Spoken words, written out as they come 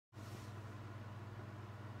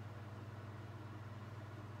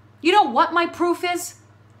You know what my proof is?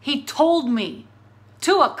 He told me.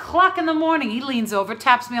 2:00 in the morning, he leans over,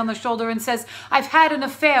 taps me on the shoulder and says, "I've had an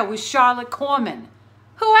affair with Charlotte Corman."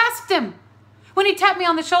 Who asked him? When he tapped me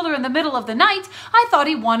on the shoulder in the middle of the night, I thought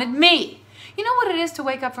he wanted me. You know what it is to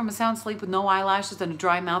wake up from a sound sleep with no eyelashes and a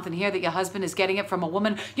dry mouth and hear that your husband is getting it from a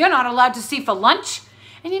woman you're not allowed to see for lunch?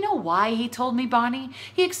 And you know why he told me, Bonnie?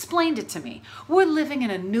 He explained it to me. We're living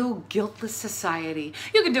in a new guiltless society.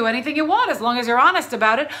 You can do anything you want as long as you're honest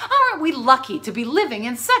about it. Aren't we lucky to be living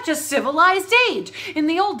in such a civilized age? In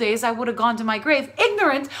the old days, I would have gone to my grave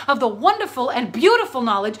ignorant of the wonderful and beautiful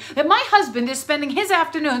knowledge that my husband is spending his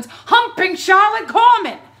afternoons humping Charlotte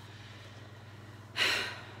Corman.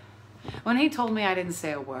 When he told me, I didn't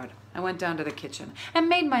say a word. I went down to the kitchen and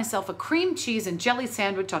made myself a cream cheese and jelly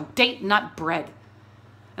sandwich on date nut bread.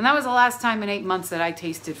 And that was the last time in 8 months that I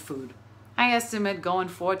tasted food. I estimate going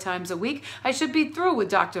 4 times a week, I should be through with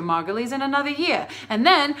Dr. Margulies in another year. And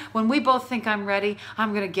then, when we both think I'm ready,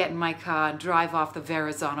 I'm going to get in my car and drive off the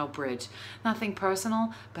Verrazano Bridge. Nothing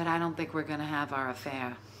personal, but I don't think we're going to have our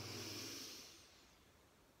affair.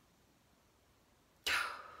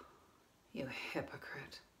 You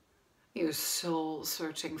hypocrite. You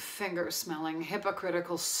soul-searching, finger-smelling,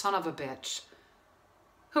 hypocritical son of a bitch.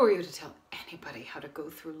 Who are you to tell anybody how to go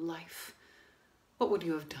through life? What would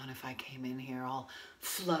you have done if I came in here all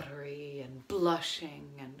fluttery and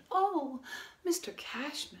blushing and, "Oh, Mr.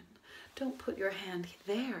 Cashman, don't put your hand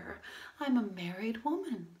there. I'm a married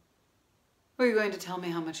woman." Were you going to tell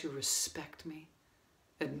me how much you respect me,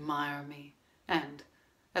 admire me, and,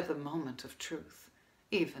 at the moment of truth,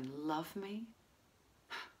 even love me?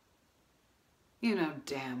 You know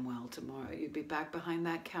damn well tomorrow you'd be back behind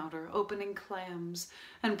that counter, opening clams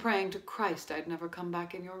and praying to Christ I'd never come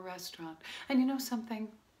back in your restaurant. And you know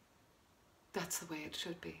something? That's the way it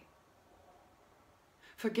should be.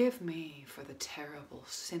 Forgive me for the terrible,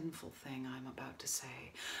 sinful thing I'm about to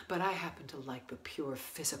say, but I happen to like the pure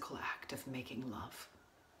physical act of making love.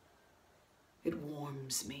 It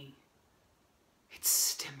warms me. It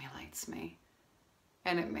stimulates me.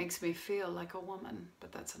 And it makes me feel like a woman,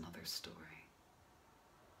 but that's another story.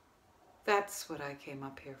 That's what I came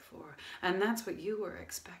up here for, and that's what you were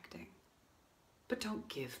expecting. But don't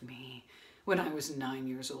give me. When I was 9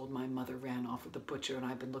 years old, my mother ran off with the butcher, and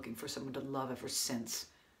I've been looking for someone to love ever since.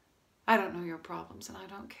 I don't know your problems, and I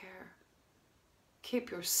don't care.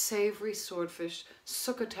 Keep your savory swordfish,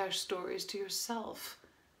 succotash stories to yourself.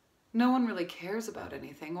 No one really cares about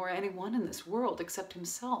anything or anyone in this world except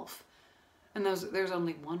himself. And there's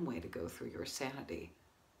only one way to go through your sanity.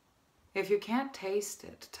 If you can't taste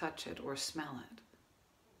it, touch it, or smell it,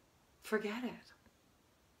 forget it.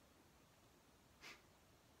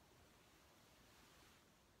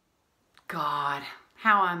 God,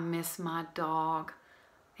 how I miss my dog.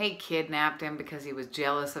 He kidnapped him because he was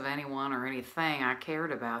jealous of anyone or anything I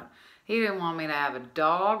cared about. He didn't want me to have a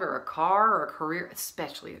dog or a car or a career,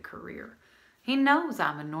 especially a career. He knows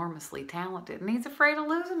I'm enormously talented and he's afraid of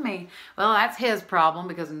losing me. Well, that's his problem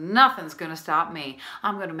because nothing's going to stop me.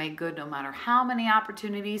 I'm going to make good no matter how many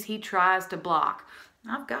opportunities he tries to block.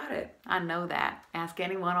 I've got it. I know that. Ask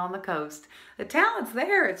anyone on the coast. The talent's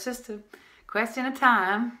there. It's just a question of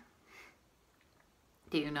time.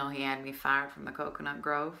 Do you know he had me fired from the Coconut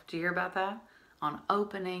Grove? Did you hear about that? On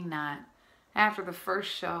opening night, after the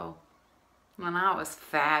first show, when I was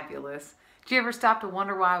fabulous. Did you ever stop to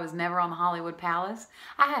wonder why I was never on the Hollywood Palace?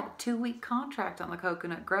 I had a 2-week contract on the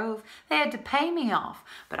Coconut Grove. They had to pay me off,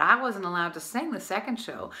 but I wasn't allowed to sing the second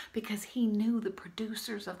show because he knew the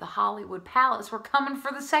producers of the Hollywood Palace were coming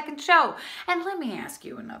for the second show. And let me ask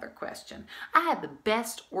you another question. I had the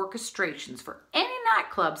best orchestrations for any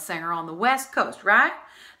nightclub singer on the West Coast, right?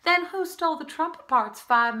 Then who stole the trumpet parts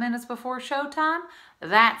 5 minutes before showtime?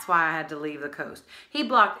 That's why I had to leave the coast. He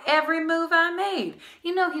blocked every move I made.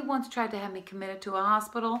 You know, he once tried to have me committed to a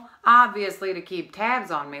hospital, obviously to keep tabs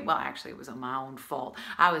on me. Well, actually, it was my own fault.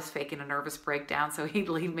 I was faking a nervous breakdown so he'd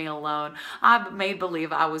leave me alone. I made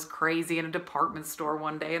believe I was crazy in a department store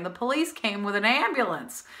one day, and the police came with an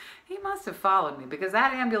ambulance. He must have followed me because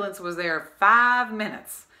that ambulance was there 5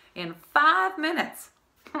 minutes. In 5 minutes.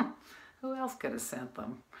 Who else could have sent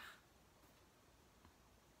them?